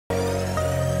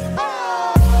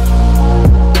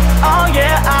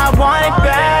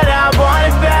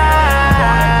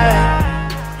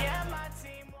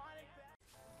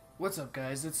What's up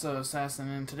guys, it's Assassin,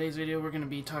 and in today's video we're going to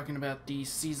be talking about the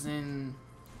Season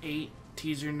 8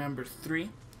 teaser number 3,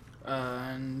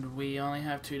 and we only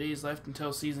have 2 days left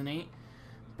until Season 8,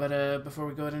 but before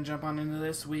we go ahead and jump on into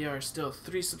this, we are still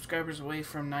 3 subscribers away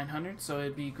from 900, so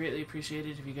it'd be greatly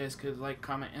appreciated if you guys could like,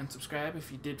 comment, and subscribe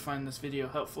if you did find this video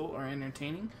helpful or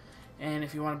entertaining, and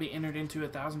if you want to be entered into a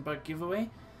 1,000 buck giveaway,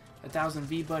 a 1,000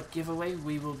 V-Buck giveaway,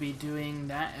 we will be doing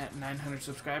that at 900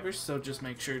 subscribers, so just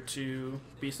make sure to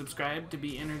be subscribed to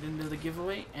be entered into the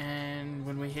giveaway, and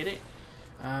when we hit it,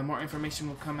 more information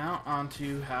will come out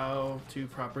onto how to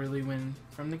properly win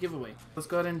from the giveaway. Let's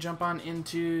go ahead and jump on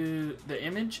into the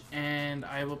image, and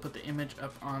I will put the image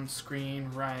up on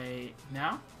screen right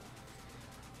now.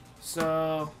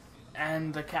 So,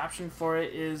 and the caption for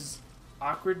it is,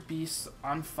 "Awkward beasts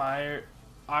on fire.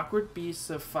 Awkward beasts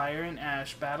of fire and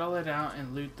ash, battle it out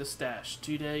and loot the stash.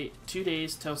 2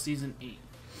 days till Season 8.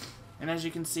 And as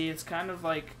you can see, it's kind of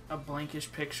like a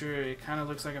blankish picture. It kind of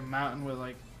looks like a mountain with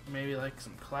like maybe like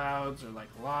some clouds or like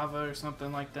lava or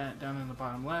something like that down in the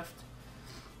bottom left.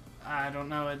 I don't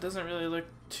know. It doesn't really look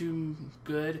too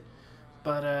good,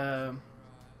 but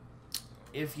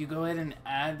if you go ahead and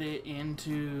add it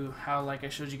into how, like I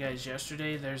showed you guys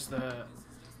yesterday, there's the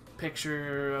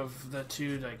picture of the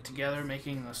two like together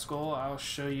making the skull. I'll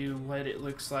show you what it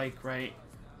looks like right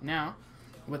now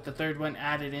with the third one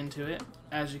added into it.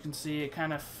 As you can see, it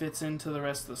kind of fits into the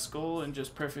rest of the skull and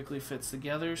just perfectly fits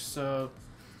together, so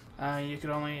you could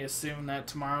only assume that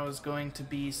tomorrow is going to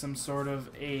be some sort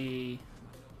of the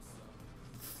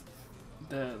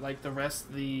rest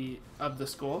of the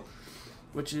skull,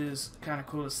 which is kind of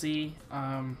cool to see.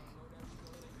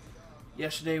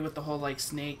 Yesterday with the whole like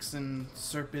snakes and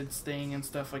serpents thing and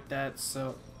stuff like that,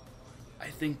 so I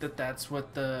think that that's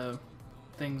what the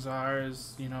things are,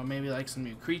 is, you know, maybe like some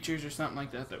new creatures or something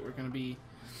like that that we're going to be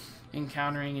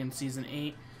encountering in Season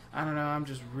 8. I don't know, I'm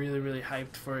just really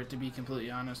hyped for it, to be completely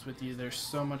honest with you. There's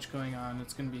so much going on,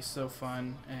 it's going to be so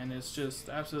fun, and it's just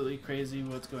absolutely crazy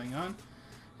what's going on,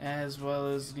 as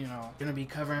well as, you know, going to be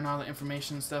covering all the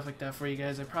information and stuff like that for you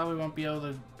guys. I probably won't be able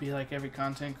to be like every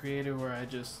content creator where I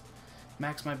just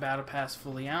max my battle pass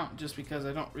fully out, just because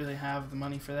I don't really have the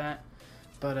money for that,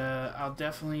 but I'll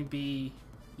definitely be,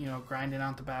 you know, grinding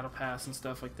out the battle pass and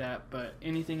stuff like that. But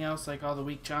anything else, like all the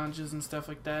week challenges and stuff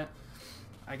like that,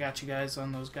 I got you guys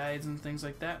on those guides and things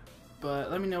like that.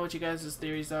 But let me know what you guys'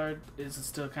 theories are. Is it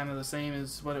still kind of the same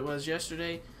as what it was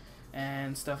yesterday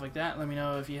and stuff like that? Let me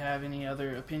know if you have any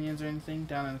other opinions or anything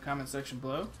down in the comment section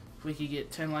below. If we could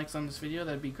get 10 likes on this video,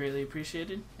 that'd be greatly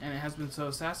appreciated. And it has been So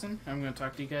Assassin. I'm going to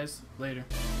talk to you guys later.